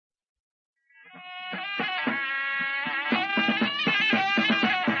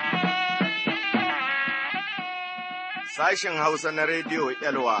Sashen Hausa na Rediyo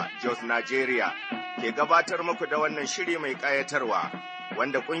Elwa Jos Nigeria ke gabatar muku da wannan shiri mai ƙayatarwa,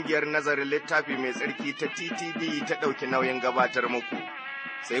 wanda ƙungiyar nazarin littafi mai tsarki ta TTD ta ɗauki nauyin gabatar muku.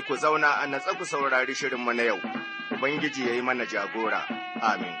 Sai ku zauna a natsa ku saurari shirinmu na yau, Ubangiji ya yi mana jagora.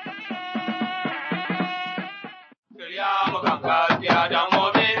 Amin. Shirya mukan gaskiya don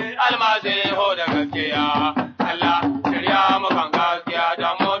mobi almasihu da gaskiya. Allah shirya mukan gaskiya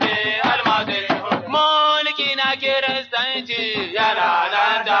don mobi almasihu. Mulki na Kiristanci yana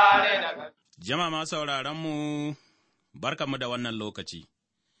nan tare da gaskiya. Jama'a sauraronmu, barkanmu da wannan lokaci,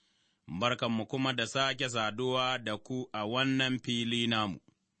 barkanmu kuma da sake saduwa da ku a wannan fili namu.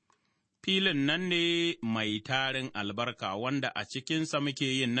 Filin nan ne mai tarin albarka wanda a cikinsa muke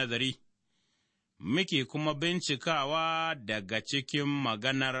yin nazari, muke kuma bincikawa daga cikin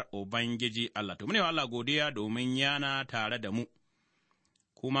maganar Ubangiji Allah. To, mune Allah godiya domin yana tare da mu,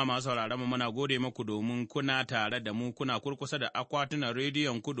 kuma masu sauraronmu muna gode muku domin kuna tare da mu, kuna kurkusa da akwatunan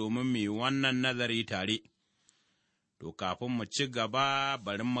rediyon ku domin mu wannan nazari tare. To, kafin mu ci gaba,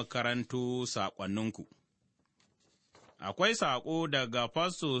 bari makarantu saƙonninku. Akwai saƙo daga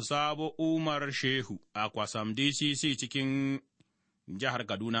Fasto Sabo Umar Shehu a Kwasam DCC cikin jihar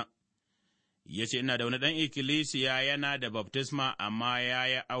Kaduna. Ya ce, ina da wani ɗan ikkilisiya yana da baftisma amma ya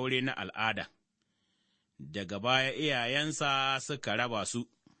yi aure na al'ada, daga baya iyayensa suka raba su,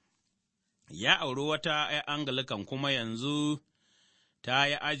 ya auri wata ’ya Anglican kuma yanzu ta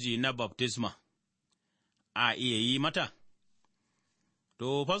yi aji na baftisma, a iya yi mata?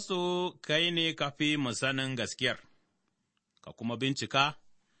 To, fasto, kai ne ka fi mu sanin gaskiyar, ka kuma bincika,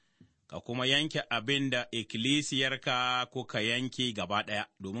 ka kuma yanke abin da ikkilisiyarka kuka yanke gaba ɗaya,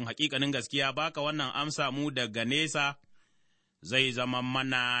 domin hakikanin gaskiya baka wannan amsa mu daga nesa zai zama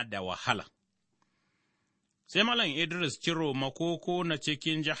mana da wahala. Sai Malam Idris Ciro Makoko na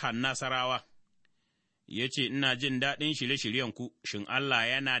cikin jihar Nasarawa, ya ce, ina jin daɗin shirye-shiryenku, shin Allah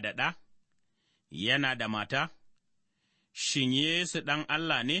yana da ɗa, yana da mata, shin Yesu ɗan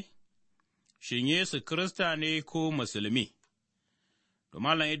Allah ne, shin Yesu Kirista ne ko Musulmi? To,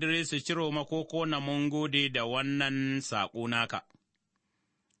 Malam Idris Ciro Makoko na mun gode da wannan saƙo naka.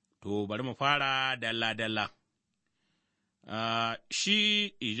 To, bari mu fara dalla-dalla.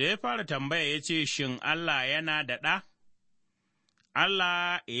 Shi, idan ya fara tambaya ya ce, shin Allah yana da ɗa?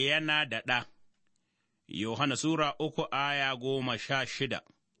 Allah yana da ɗa. Yohana Sura 3:16.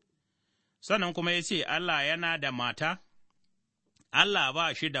 Sannan kuma ya ce, Allah yana da mata? Allah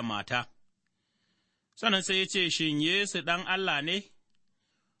ba shi da mata. Sannan sai ya ce, shin Yesu ɗan Allah ne?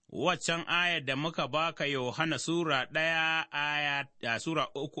 Waccan ayar da muka baka Yohana Sura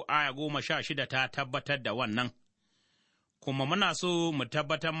 3:16 ta tabbatar da wannan. Kuma muna so mu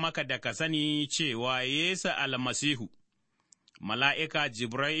tabbatar maka da ka sani cewa Yesu almasihu, mala'ika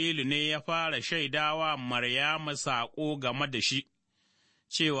Jibra'ilu ne ya fara shaidawa Maryamu saƙo game da shi,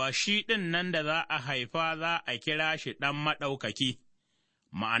 cewa shi ɗin nan da za a haifa za a kira shi ɗan maɗaukaki,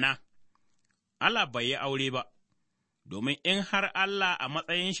 ma'ana, Allah bai yi aure ba, domin in har Allah a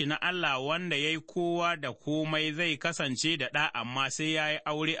matsayin shi na Allah wanda ya yi kowa da komai zai kasance da ɗa amma sai ya yi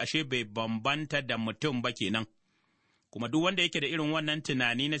aure ashe bai bambanta da mutum ba kenan. Kuma duk wanda yake da irin wannan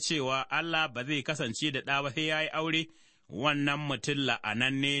tunani na cewa Allah ba zai kasance da ɗa ba sai ya yi aure, wannan mutum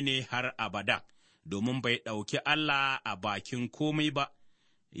la'ananne ne har abada, domin bai ɗauki Allah a bakin komai ba,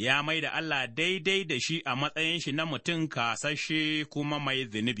 ya mai da Allah daidai da shi a matsayin shi na mutum kasashe kuma mai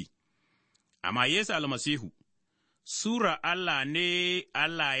zunubi. Amma Yesu almasihu, Sura Allah ne,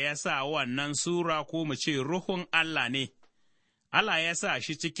 Allah ya sa wannan Sura ko mu ce Ruhun Allah ne, Allah ya sa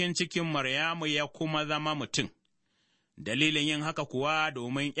shi cikin Maryamu ya kuma zama mutum. Dalilin yin haka kuwa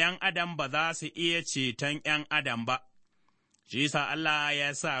domin ’yan adam ba za su iya ceton ’yan adam ba, shi sa Allah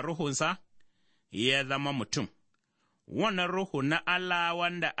ya sa Ruhunsa ya zama mutum. Wannan Ruhu na Allah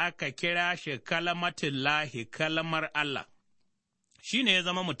wanda aka kira shi kalmatullahi, kalmar Allah, shi ne ya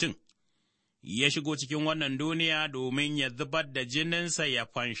zama mutum, ya shigo cikin wannan duniya domin ya zubar da jininsa ya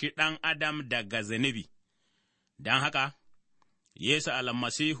fanshi ɗan adam daga zunubi. Don haka, Yesu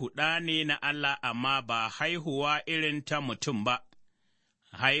almasihu ɗa ne na Allah amma ba haihuwa irin ta mutum ba,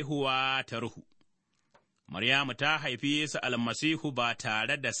 haihuwa ta Ruhu. Maryamu ta haifi Yesu almasihu ba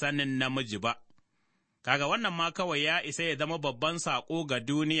tare da sanin namiji ba, kaga wannan ma kawai ya isa ya zama babban saƙo ga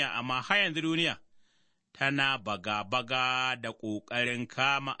duniya, amma har yanzu duniya tana baga-baga da ƙoƙarin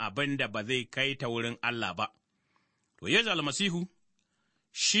kama abin da ba zai kai ta wurin Allah ba. To, Yesu almasihu,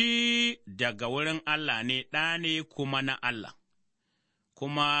 shi daga wurin Allah ne, ɗa ne kuma na Allah.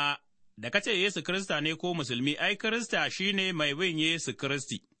 Kuma da ka ce Yesu Kirista ne ko Musulmi, ai, Kirista shi ne mai bin Yesu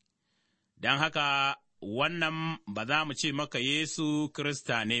Kiristi, don haka wannan ba za mu ce maka Yesu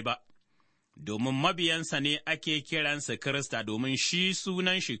Kirista ne ba, domin mabiyansa ne ake kiransa Kirista, domin shi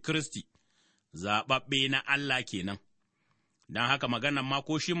sunan shi Kiristi, zaɓaɓɓe na Allah kenan. Don haka maganan ma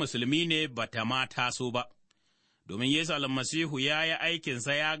ko shi musulmi ne ba ta ma taso ba, domin Yesu almasihu ya yi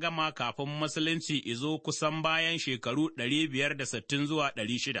aikinsa ya gama kafin musulunci izo kusan bayan shekaru 560 zuwa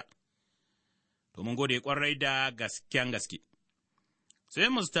 600. To mun gode ƙwarai da gasken gaske. Sai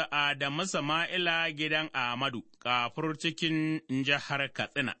Mr. Adamu Sama'ila gidan Ahmadu, kafur cikin jihar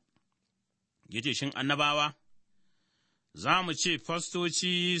Katsina, yace shin annabawa, za mu ce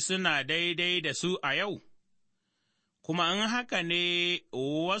fastoci suna daidai da su a yau, kuma in haka ne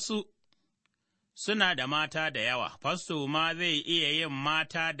wasu suna da mata da yawa, fasto ma zai iya yin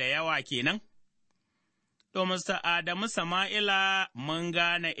mata da yawa kenan? To, Mr. Adamu Sama'ila, mun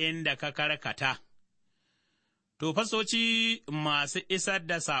gane inda ka karkata. To, fasoci masu isar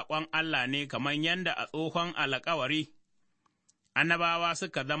da saƙon Allah ne kamar yadda a tsohon alkawari, annabawa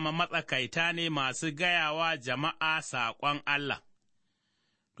suka zama matsakaita ne masu gayawa jama'a saƙon Allah.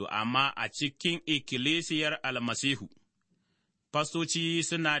 To, amma a cikin ikkilisiyar almasihu, fastoci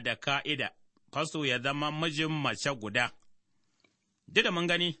suna da ka'ida, fasto ya zama mijin mace guda. Duk da mun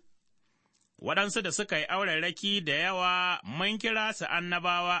gani, waɗansu da suka yi auraraki da yawa mun kira su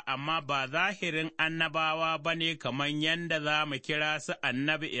annabawa, amma ba zahirin annabawa ba ne kamar yadda za mu kira su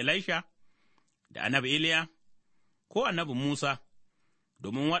annabi Elisha da annabi Iliya ko annabi Musa,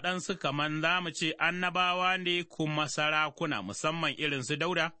 domin waɗansu kamar za mu ce annabawa ne kuma sarakuna, musamman irin su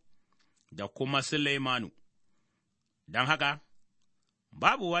Dauda da kuma Suleimanu. Don haka,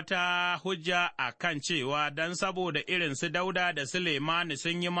 babu wata hujja a kan cewa don saboda irin su Dauda da Suleimanu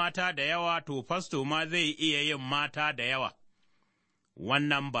sun yi mata da yawa, to fasto ma zai iya yin mata da yawa.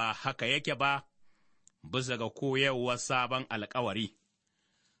 Wannan ba haka yake ba, bisa ga koyarwar sabon alkawari.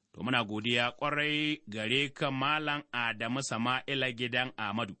 To muna godiya ƙwarai gare ka Malam Adamu Sama'ila gidan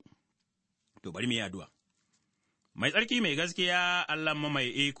Ahmadu. To bari mu yi addu'a. Mai tsarki mai gaskiya Allah mai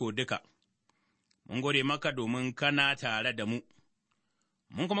iko duka, mun gode maka domin kana tare da mu.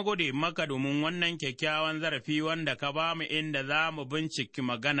 Mun kuma gode maka domin wannan kyakkyawan zarafi wanda ka ba mu inda za mu binciki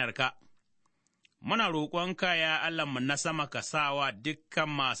maganarka. Muna roƙonka ya Allahnmu na sama ka sawa dukkan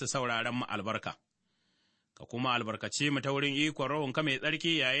masu sauraron mu albarka, ka kuma albarkace mu ta wurin ikon Ruhunka mai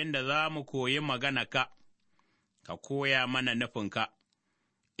tsarki yayin da za mu koyi maganarka, ka koya mana nufinka,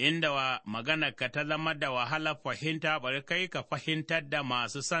 inda maganarka ta zama da wahalar fahimta, bari kai ka fahimtar da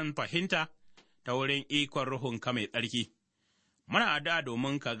masu son fahimta ta wurin ikon Ruhunka mai tsarki. Muna addu'a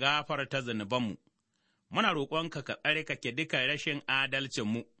domin ka gafarta zunubanmu, muna roƙonka ka tsarkake dukan rashin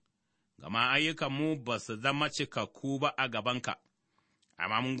adalcinmu, gama ayyukanmu ba su zama cikakku ba a gabanka,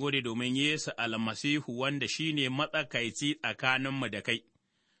 amma mun gode domin Yesu almasihu wanda shi ne matsakaici tsakaninmu da kai,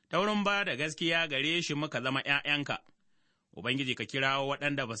 ta wurin ba da gaskiya gare shi muka zama ’ya'yanka. Ubangiji ka kirawo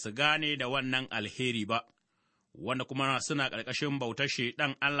waɗanda ba su gane da wannan alheri ba, wanda kuma suna ƙarƙashin bautar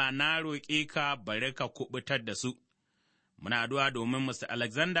Shaiɗan Allah, na roƙe ka bari ka kuɓutar da su. Muna addu'a domin Mr.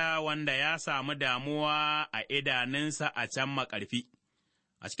 Alexander wanda ya samu damuwa a idanunsa a can maƙarfi,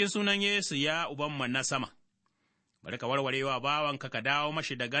 a cikin sunan Yesu ya Ubanmu na sama, bari ka warwarewa bawanka ka dawo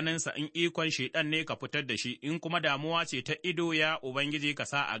mashi da ganinsa, in ikon Shaiɗan ne ka fitar da shi, in kuma damuwa ce ta ido ya Ubangiji ka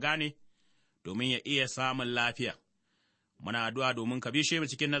sa a gane, domin ya iya samun lafiya. Muna addu'a domin ka bishe mu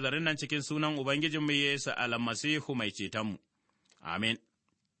cikin nazarin nan cikin sunan Ubangijinmu Yesu almasihu mai cetonmu. Amin.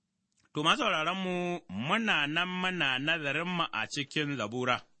 To, masu sauraronmu, muna nan muna nazarinmu a cikin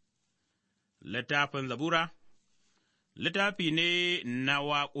Zabura. Littafin Zabura, littafi ne na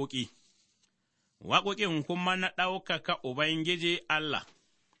waƙoƙi, waƙoƙin kuma na ɗaukaka Ubangiji Allah,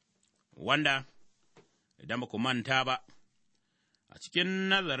 wanda, idan ba ku manta ba, a cikin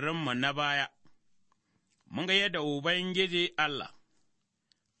nazarinmu na baya, mun ga yadda Ubangiji Allah,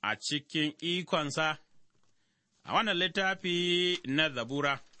 a cikin ikonsa, a wannan littafi na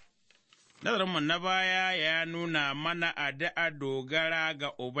Zabura, nazarinmu na baya ya nuna mana addu'a dogara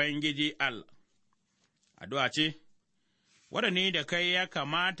ga Ubangiji Allah, addu'a ce, wadda ni da kai ya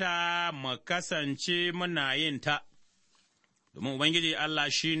kamata mu kasance muna yin ta, domin Ubangiji Allah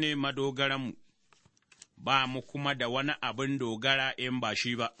shi ne madogaranmu, ba mu kuma da wani abin dogara in ba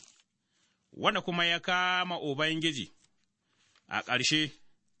shi ba, wanda kuma ya kama Ubangiji, a ƙarshe,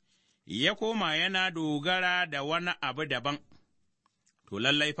 ya koma yana dogara da wani abu daban, to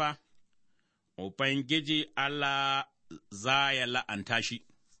lallai fa, Ubangiji Allah za ya la'anta shi,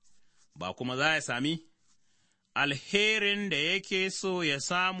 ba kuma za ya sami alherin da yake so ya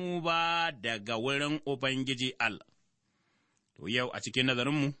samu ba daga wurin Ubangiji Allah. To, yau a cikin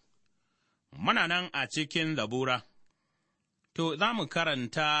nazarinmu, muna nan a cikin Zabura, to, za mu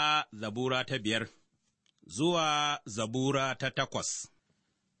karanta Zabura ta 5 zuwa Zabura ta 8.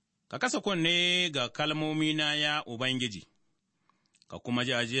 Ka kasa kunne ga kalmomina ya Ubangiji, ka kuma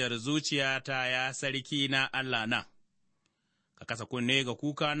ji ajiyar zuciyata ya sarki na Allah na, ka kasa kunne ga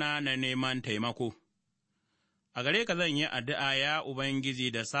kukana na neman taimako. A gare ka zan yi addu'a ya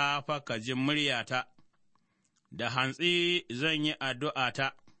Ubangiji da safa ka ji muryata, da hantsi zan yi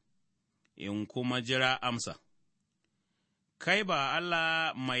addu'ata, in kuma jira amsa. Kai ba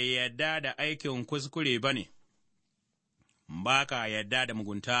Allah mai yadda da aikin kuskure ba ne, ba ka yadda da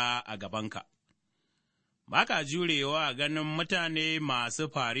mugunta a gabanka, ba ka jurewa ganin mutane masu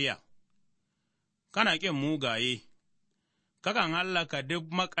fariya, kana ƙin mugaye, kakan hallaka duk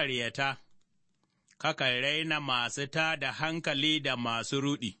maƙaryata, kakan raina masu ta da hankali da masu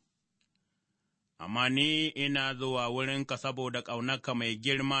ruɗi. Amma ni ina zuwa wurinka saboda ƙaunarka mai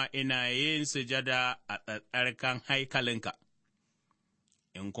girma ina yin sujada a tsattsarkan haikalinka,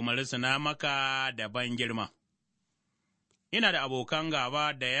 in kuma risina maka da ban girma. Ina da abokan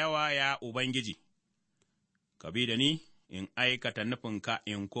gaba da yawa ya Ubangiji, ka bi da ni in aikata nufinka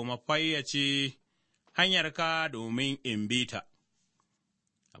in kuma fayyace hanyarka domin in bi ta.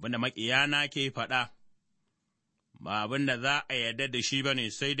 Abin da maƙiyana ke faɗa, ba abin da za a yarda da shi ba ne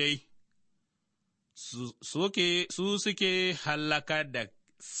sai dai su suke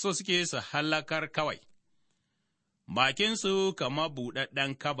su hallakar kawai, bakinsu kama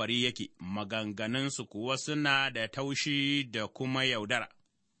buɗaɗɗen kabari yake, maganganunsu kuwa suna da taushi da kuma yaudara.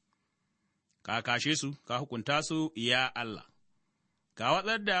 Ka kashe su, ka hukunta su, ya Allah, ka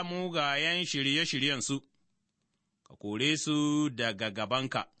watsar da mugayen shirye-shiryensu, ka kore su daga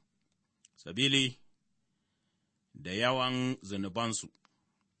gabanka, sabili da yawan zunubansu,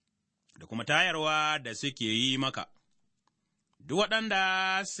 da kuma tayarwa da suke yi maka, duk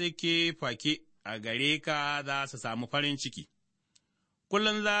waɗanda suke fake a gare ka za su samu farin ciki,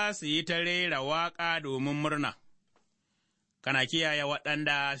 kullum za su yi ta rera waƙa domin murna, kana kiyaye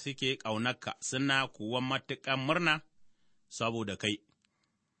waɗanda suke ƙaunarka suna kuwa matuƙan murna saboda kai.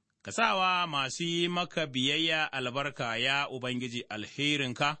 Ka sawa masu yi maka biyayya albarka, ya Ubangiji,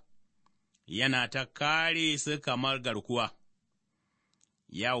 alherinka yana ta kare su kamar garkuwa.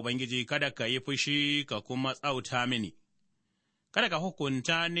 Ya Ubangiji, kada ka yi fushi ka kuma tsauta mini, kada ka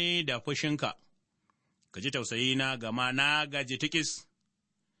hukunta ni da fushinka, ka ji tausayina gama na gaji tikis,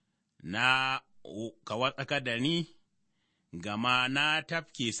 ka watsaka da ni, gama na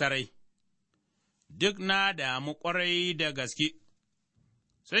tafke sarai, duk na damu ƙwarai da gaske,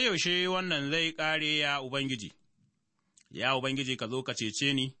 sai yaushe wannan zai ƙare ya Ubangiji, ya Ubangiji ka zo ka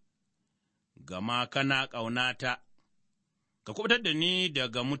cece ni, gama kana ƙaunata, ka kuɓutar da ni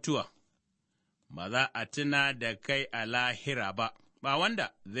daga mutuwa, ba za a tuna da kai a lahira ba, ba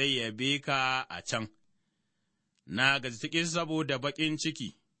wanda zai yabe ka a can. Na gaji ciki saboda baƙin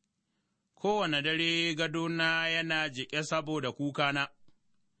ciki, kowane dare gadona yana jiƙe saboda kukana,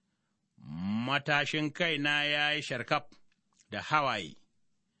 matashin kaina ya yi sharkaf da hawaye,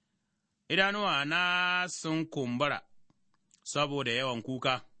 idanuwana sun kumbura saboda yawan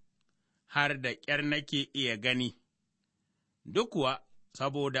kuka, har da ƙyar nake iya gani, duk kuwa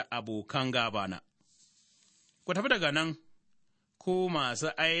saboda abokan gabana. Ku tafi daga nan, ku masu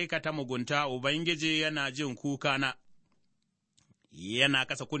aikata mugunta, Ubangiji yana jin kukana, yana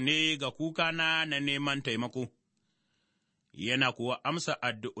kasa kunne ga kukana na neman taimako, yana kuwa amsa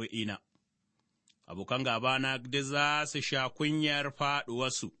addu'o'ina. Abokan gabana duk za su sha kunyar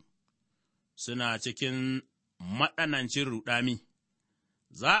faɗuwarsu, suna cikin matsanancin ruɗami,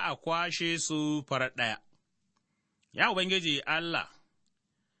 za a kwashe su farat ɗaya. Ya Ubangiji Allah,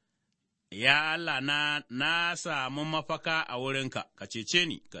 ya Allah na samu mafaka a wurinka, ka cece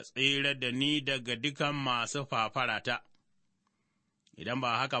ni, ka tsere da ni daga dukan masu fafarata, idan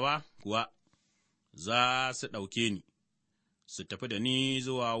ba haka ba kuwa za su ɗauke ni, su tafi da ni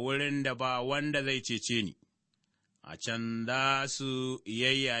zuwa wurin da ba wanda zai cece ni, a can za su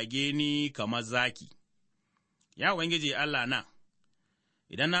yayyage ni kamar zaki. Ya Ubangiji Allah na,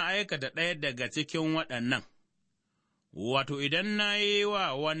 idan na aikata ɗaya daga cikin waɗannan, wato, idan na yi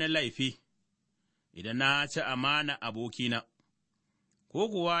wa wani laifi, idan na ci amana abokina, ko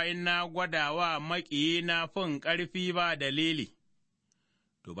kuwa in na gwada wa maƙiyina fin ƙarfi ba dalili,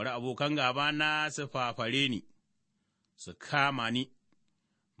 to bari abokan gabana su fafare ni, su kama ni,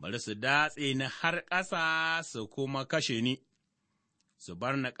 bari su datse ni har ƙasa su kuma kashe ni, su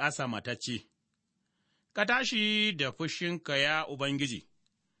bar ni ƙasa matacce. Ka tashi da fushinka, ya Ubangiji,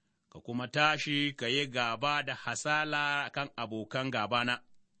 ka kuma tashi ka yi gaba da hasala kan abokan gabana,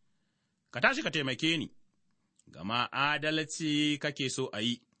 ka tashi ka taimake ni, gama adalci kake so a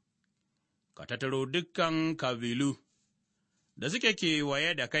yi, ka tattaro dukkan kabilu da suke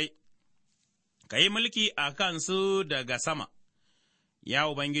kewaye da kai, ka yi mulki a kansu daga sama, Ya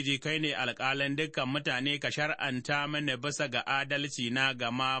Ubangiji, kai ne alƙalin dukan mutane, ka shar'anta mini bisa ga adalci na,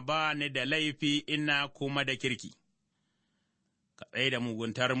 gama ba ni da laifi ina kuma da kirki. Ka tsaye da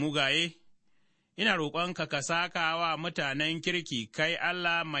muguntar mugaye, ina roƙonka ka saka wa mutanen kirki, kai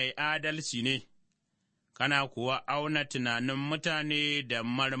Allah mai adalci ne, kana kuwa auna tunanin mutane da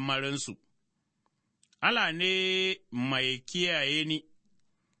marmarinsu. Allah ne mai kiyaye ni,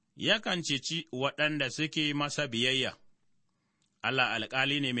 yakan ceci waɗanda suke masa biyayya. Allah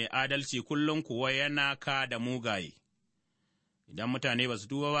alƙali ne mai adalci, kullum kuwa yana ka da mugaye. Idan mutane ba su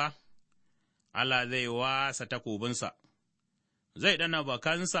tuba ba, Allah zai wasa takobinsa, zai ɗana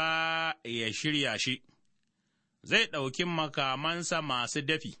bakansa ya shirya shi, zai ɗauki makamansa masu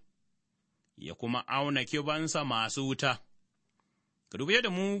dafi, ya kuma auna kibansa masu wuta. Ka dubi yadda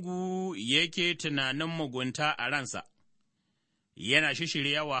mugu yake tunanin mugunta a ransa, yana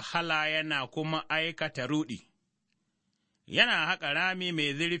shishirya wahala yana kuma aikata ruɗi. Yana haƙa rami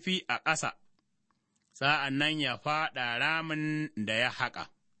mai zurfi a ƙasa, sa'an nan ya faɗa ramin da ya haƙa,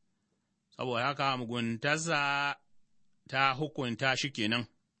 saboda haka muguntarsa ta hukunta shi kenan,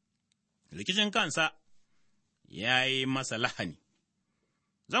 rikicin kansa ya yi masa lahani.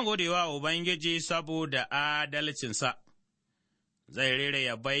 Zan gode wa Ubangiji saboda adalcinsa, zai rera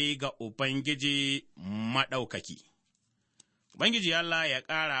yabai ga Ubangiji maɗaukaki. Ubangiji Allah ya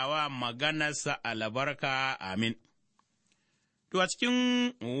ƙara wa maganarsa albarka, amin. To, a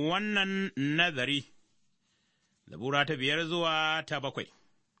cikin wannan nazari, Zabura ta 5 zuwa ta 7,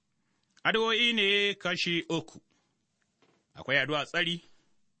 addu'o'i ne kashi 3, akwai addu'a tsari,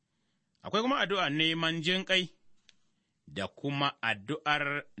 akwai kuma addu'a neman jinƙai, da kuma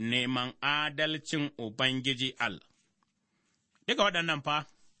addu'ar neman adalcin Ubangiji Allah. Duka waɗannan fa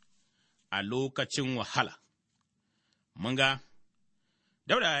a lokacin wahala, mun ga,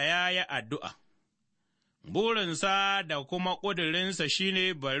 Dauda ya yi addu'a. Burinsa da kuma ƙudurinsa shi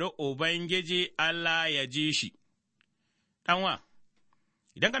ne bari Ubangiji Allah ya ji shi. Ɗanwa,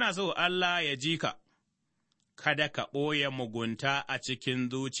 idan kana so Allah ya ji ka, kada ka ɓoye mugunta a cikin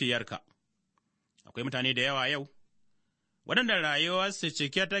zuciyarka. Akwai mutane da yawa yau, waɗanda rayuwarsu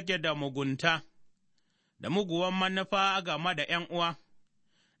cike take da mugunta, da muguwan manufa game da ’yan'uwa,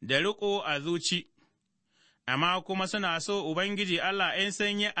 da riƙo a zuci. Amma kuma suna so Ubangiji Allah in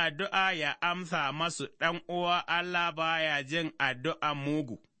sun yi addu'a ya amsa masu, ɗan uwa Allah baya jin addu'an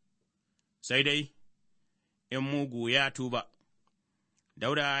mugu, sai dai in mugu ya tuba.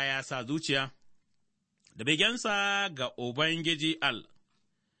 Dauda ya sa zuciya da begensa ga Ubangiji Allah,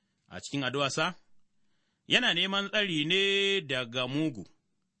 a cikin addu'arsa yana neman tsari ne daga mugu,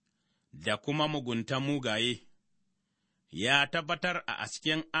 da kuma muguntan mugaye, ya tabbatar a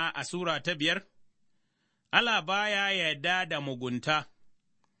cikin a Sura ta 5. Allah baya yarda da mugunta,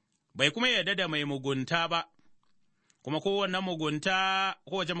 bai kuma yarda da mai mugunta ba, kuma kowace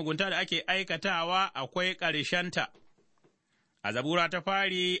mugunta da ake aikatawa akwai ƙarshenta. A Zabura ta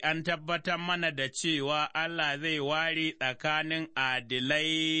fari an tabbatar mana da cewa Allah zai ware tsakanin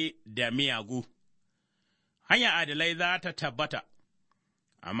adilai da miyagu. Hanyar adilai za ta tabbata,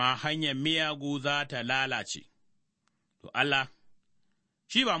 amma hanyar miyagu za ta lalace. To Allah,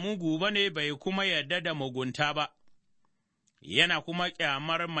 shi ba mugu ba ne bai kuma yarda da mugunta ba, yana kuma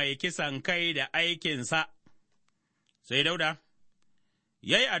ƙyamar mai kisan kai da aikinsa, sai Dauda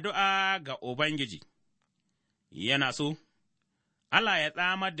ya yi addu'a ga Ubangiji, yana so Allah ya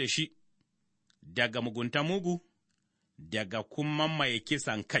tsamar da shi daga mugunta mugu, daga kuma mai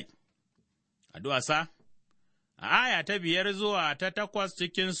kisan kai. Addu'arsa, a aya ta 5 zuwa ta 8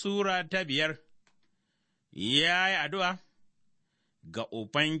 cikin Sura ta 5, ya yi addu'a ga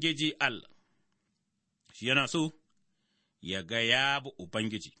Ubangiji Allah, shi yana so ya ga ya bi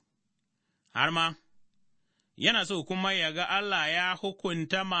Ubangiji, har ma yana so kuma ya ga Allah ya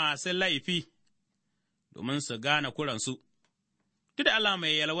hukunta masu laifi domin su gane kuransu. Duk da Allah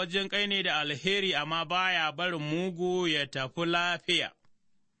mai yalwajin kai ne da alheri, amma baya barin mugu ya tafi lafiya,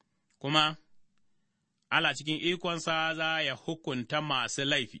 kuma Allah cikin ikonsa za ya hukunta masu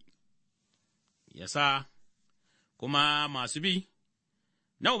laifi, ya sa kuma masu bi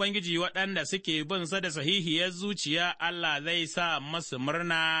na Ubangiji waɗanda suke binsa da sahihiyar zuciya, Allah zai sa masu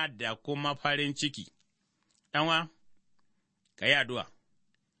murna da kuma farin ciki. Ɗanwa, ka yi addu'a,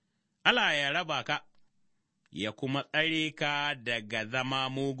 Allah ya raba ka, ya kuma tsare ka daga zama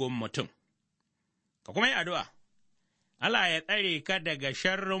mugun mutum, ka kuma yi addu'a, Allah ya tsare ka daga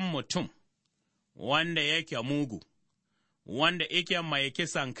sharrin mutum, wanda yake mugu, wanda yake mai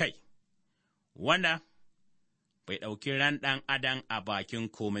kisan kai, wanda bai ɗauki ran ɗan adam a bakin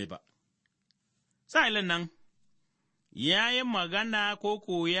komai ba. Sa'ilin nan, ya yi magana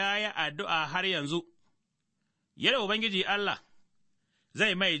ko ya yi addu'a har yanzu, yadda Ubangiji Allah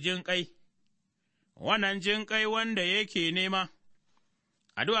zai mai jinƙai, wannan jinƙai wanda yake nema,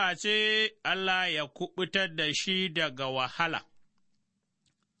 addu'a ce Allah ya kuɓutar da shi daga wahala.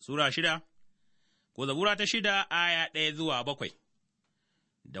 Sura shida, ko Zabura ta 6 aya 1 zuwa 7,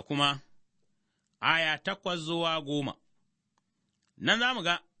 da kuma aya 8 zuwa 10. Nan za mu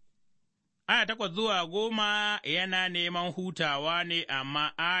ga, aya 8 zuwa 10 yana neman hutawa ne,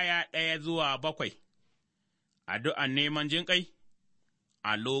 amma aya 1 zuwa 7, addu'an neman jinƙai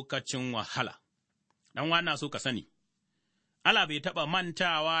a lokacin wahala. Ɗan so ka sani, Allah bai taɓa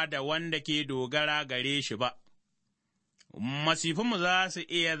mantawa da wanda ke dogara gare shi ba, masifinmu za su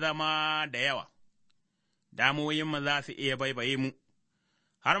iya zama da yawa, damuwoyinmu za su iya baibaye mu,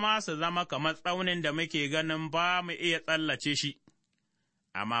 har ma su zama kamar tsaunin da muke ganin ba mu iya tsallace shi,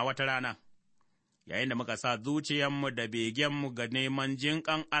 amma wata rana, yayin da muka sa zuciyarmu da begenmu ga neman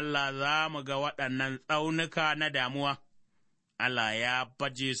jinƙan Allah za mu ga waɗannan tsaunuka na damuwa, Allah ya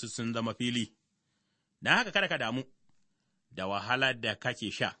baje su sun zama fili, don haka kada ka damu da wahalar da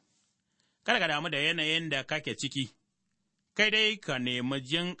kake sha, kada ka damu da yanayin da kake ciki, kai dai ka nemi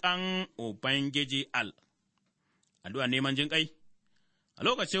jinƙan Ubangiji Allah. Addu'a neman jinƙai a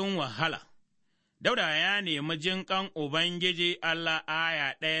lokacin wahala, Dauda ya nemi jinƙan Ubangiji Allah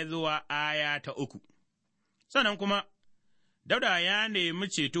aya 1 zuwa aya 3, sannan kuma Dauda ya nemi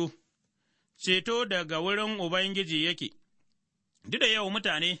ceto daga wurin Ubangiji yake, duk da yau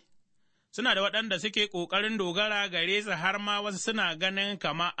mutane suna da waɗanda suke ƙoƙarin dogara gare su har ma wasu suna ganin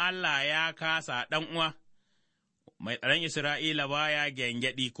kama Allah ya kasa uwa. Mai tsaron Isra'ila baya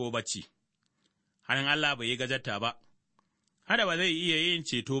gyangyaɗi ko bacci, hannun Allah bai yi gajarta ba, hada ba zai iya yin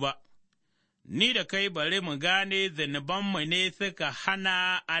ceto ba, ni da kai bari mu gane zunubanmu ne suka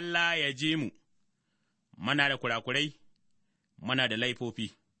hana Allah ya ji mu, muna da kurakurai, muna da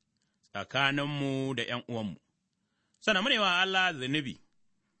laifofi tsakaninmu da ’yan'uwanmu, sannan mune wa Allah zunubi,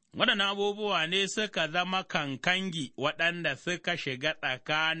 waɗannan abubuwa ne suka zama kankangi waɗanda suka shiga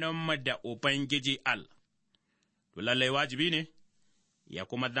tsakaninmu da Ubangiji Allah. To lallai wajibi ne, ya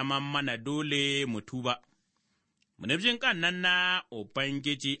kuma zama mana dole mu tuba, mu nufi jinƙan nan na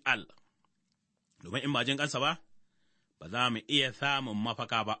Ubangiji Allah, domin in ba jinƙansa ba, ba za mu iya samun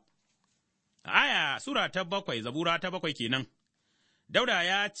mafaka ba. Aya Sura ta 7, Zabura ta 7 kenan, Dauda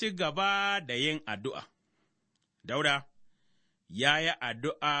ya ci gaba da yin addu'a. Dauda ya yi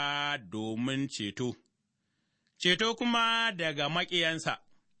addu'a domin ceto kuma daga maƙiyansa.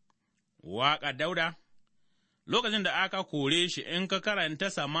 Waƙa Dauda, lokacin da aka kore shi in ka karanta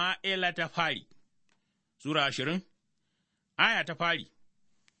Sama'ila ta fari, Sura 20, aya ta fari,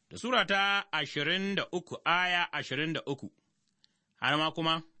 da Sura ta 23, aya 23, har ma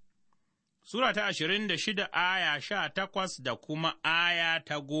kuma, Sura ta 26, aya 18 da kuma aya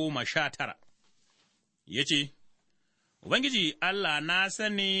ta 19, ya ce, Ubangiji Allah na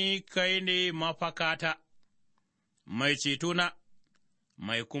sani kai ne mafakata, mai cetona,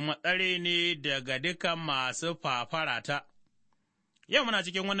 mai kuma tsare ne daga dukan masu fafarata. Yau muna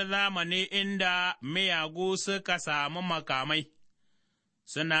cikin wani zamani inda miyagu suka samu makamai,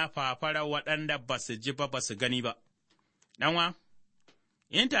 suna fafara waɗanda ba su ji ba su gani ba. Ɗanwa,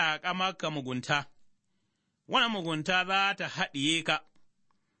 in ta maka mugunta, wannan mugunta za ta haɗiye ka,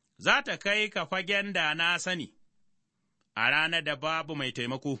 za ta kai ka fagen da na sani. A ranar da babu mai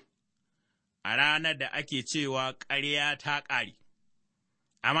taimako, a ranar da ake cewa ƙarya ta ƙare,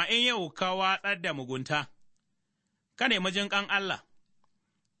 amma in yau ka watsar da mugunta, ka nemi jinƙan Allah,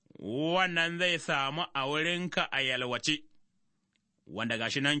 wannan zai samu a wurinka a yalwace, wanda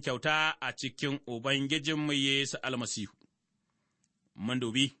gashi nan kyauta a cikin Ubangijinmu Yesu Almasihu. Mun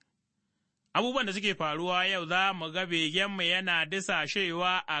dubi, abubuwan da suke faruwa yau za mu ga begenmu yana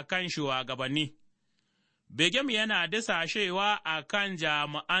disashewa a kan shugabanni. Begemu yana disashewa a kan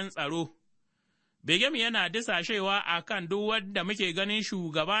jami'an tsaro, begemu yana disashewa a kan duk wanda muke ganin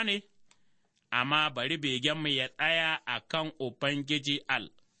shugaba ne, amma bari begenmu ya tsaya a kan Ubangiji Al,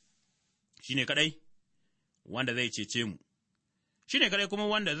 shi ne kaɗai wanda zai cece mu, shi ne kaɗai kuma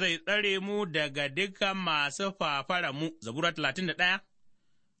wanda zai tsare mu daga dukan masu fafara mu, Zabura 31,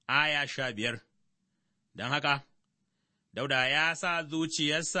 aya 15, don haka, Dauda ya sa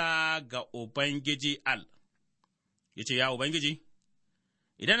zuciyarsa ga Ubangiji Al. Ya ce, Ya Ubangiji,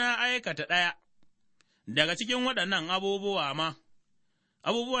 idan na aikata ɗaya daga cikin waɗannan abubuwa ma,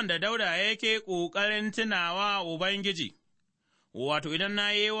 abubuwan da Dauda yake ƙoƙarin tunawa Ubangiji, wato, idan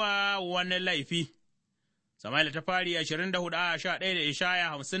na yi wa wani laifi, Sama'ila ta fari 24 aya 11 da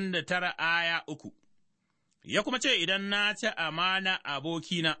Ishaya 59 aya 3, ya kuma ce, Idan na ci amana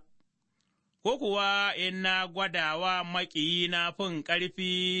abokina, ko kuwa in na gwadawa maƙiyina fin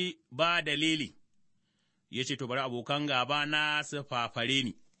ƙarfi ba dalili, ya ce, To, bari abokan gaba na su fafare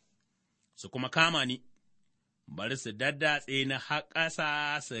ni, su kuma kama ni, bari su daddatse ni har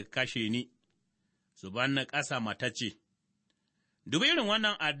ƙasa su kashe ni, su bar ni ƙasa matacce. Dubi irin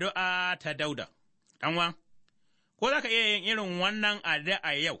wannan addu'a ta Dauda, ɗanwa, ko za ka iya yin irin wannan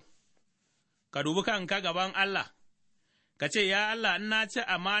addu'a yau, ka dubi kanka gaban Allah, ka ce, Ya Allah, in na ci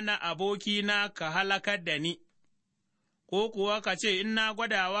amana abokina ka halakar da ni, ko kuwa ka ce, In na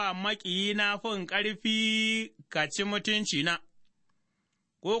gwadawa maƙiyina fin ƙarfi ka ci mutuncina,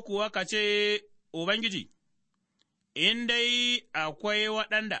 ko kuwa ka ce, Ubangiji, in dai akwai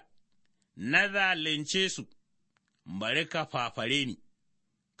waɗanda na zalunce su, bari ka fafare ni,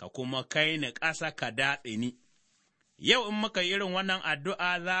 ka kuma kai ni ƙasa ka datse ni. Yau in muka yi irin wannan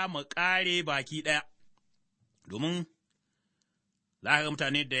addu'a za mu ƙare baki ɗaya, domin za ka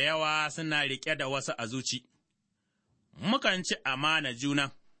mutane da yawa suna riƙe da wasu a zuci, mukan ci amana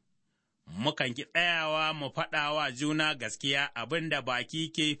juna, mukan ki tsayawa mu faɗa wa juna gaskiya abin da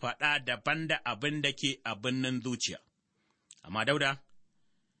baki ke faɗa daban da abin da ke a birnin zuciya. Amma Dauda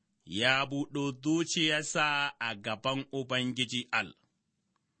ya buɗo zuciyarsa a gaban Ubangiji Allah,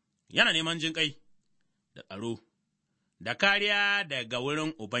 yana neman jinƙai da tsaro, da kariya daga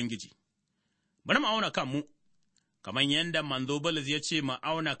wurin Ubangiji. Bari mu auna kanmu, kamar yadda manzo Bulus ya ce mu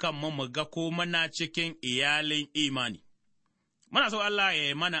auna kanmu mu ga ko muna cikin iyalin imani. Muna so Allah ya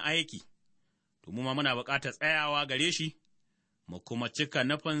yi mana aiki, to mu ma muna bukatar tsayawa gare shi, mu kuma cika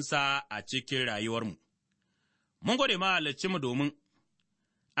nufinsa a cikin rayuwarmu. Mun gode mu domin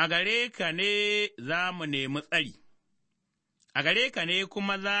a gare ka ne za mu nemi tsari, a gare ka ne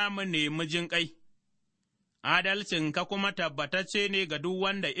kuma za mu nemi jinƙai, adalcinka kuma tabbatacce ne ga duk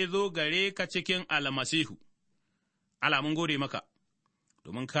wanda izo gare ka cikin almasihu. Allah mun gode maka,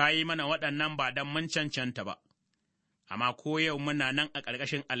 domin ka yi mana waɗannan ba don mun cancanta ba, amma ko yau muna nan a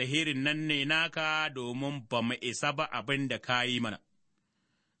ƙarƙashin alherin nan ne naka domin ba mu isa ba abin da ka yi mana.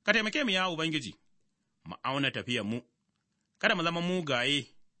 Ka taimake mu ya Ubangiji, mu auna tafiyanmu, kada mu zama mugaye,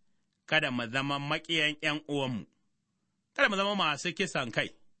 kada mu zama maƙiyan ’yan uwanmu, kada mu zama masu kisan kai,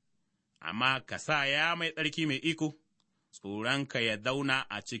 amma ka sa ya mai tsarki mai iko, tsoronka ya zauna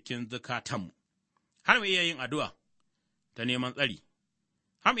a cikin zukatanmu, har mu iya yin addu'a ta neman tsari,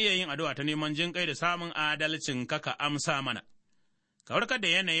 har mu iya yin addu'a ta neman jinƙai da samun adalcin ka amsa mana, ka warkar da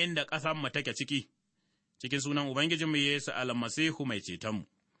yanayin da ƙasanmu take ciki, cikin sunan Ubangijinmu Yesu almasihu mai cetonmu.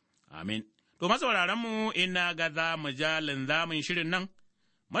 Amin. To, masauraranmu ina ga za mu ja linzamin shirin nan,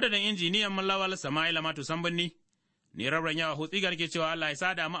 madadin injiniyan Lawal Sama'ila Matu Sambunni, ni rabran yawa hutsigar ke cewa Allah ya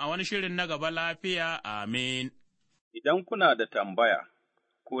sada mu a wani shirin na gaba lafiya. Amin. Idan kuna da tambaya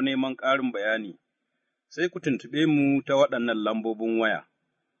ko neman ƙarin bayani, sai ku tuntuɓe mu ta waɗannan lambobin waya,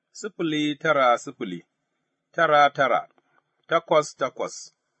 090-988-2827,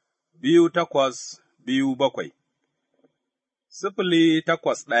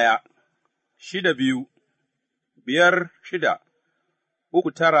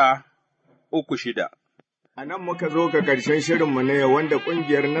 081-62-5-6-3-9-3-6. A nan muka zo ga ƙarshen shirinmu ne wanda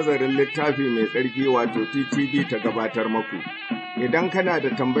ƙungiyar nazarin littafi mai tsarki wato TTD ta gabatar maku. Idan kana da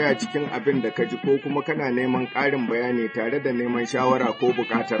tambaya cikin abin da ka ji ko kuma kana neman ƙarin bayani tare da neman shawara ko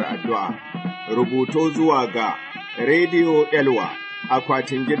buƙatar addu'a, rubuto zuwa ga Radio Elwa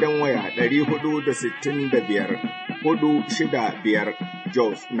akwatin gidan waya 465 465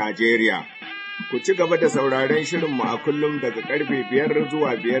 Jos, Nigeria. Ku ci gaba da sauraron shirinmu a kullum daga ƙarfe 5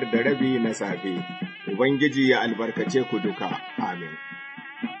 zuwa 5:30 na safe. Ubangiji ya albarkace ku duka. Amin.